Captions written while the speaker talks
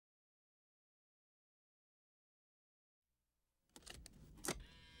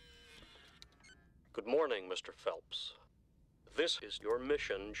Good morning, Mr. Phelps. This is your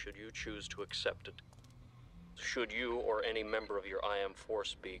mission should you choose to accept it. Should you or any member of your IM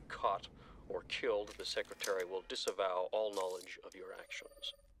force be caught or killed, the Secretary will disavow all knowledge of your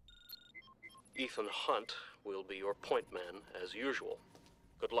actions. Ethan Hunt will be your point man, as usual.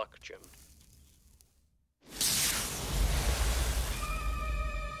 Good luck, Jim.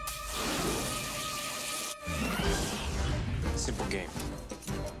 Simple game.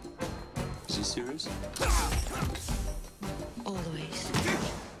 Is he serious? Always.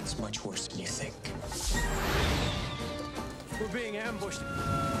 It's much worse than you think. We're being ambushed.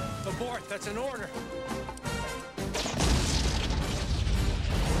 Abort, that's an order.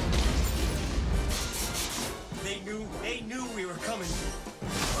 They knew we were coming.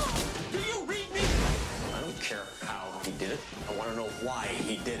 Do you read me? I don't care how he did it. I want to know why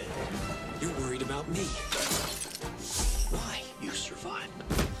he did it. You're worried about me. Why you survived.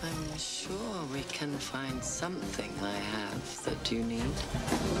 I'm sure we can find something I have that you need.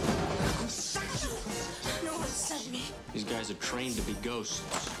 No one sent me. These guys are trained to be ghosts.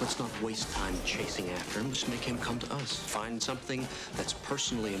 Let's not waste time chasing after him. Just make him come to us. Find something that's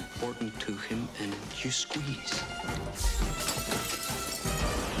personally important to him, and you squeeze.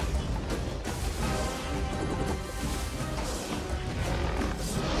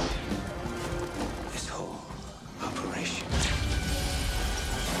 This whole operation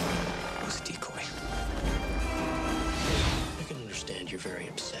was a decoy. I can understand you're very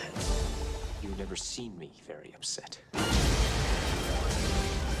upset. You've never seen me very upset. This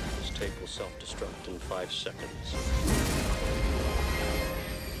tape will self-destruct in 5 seconds.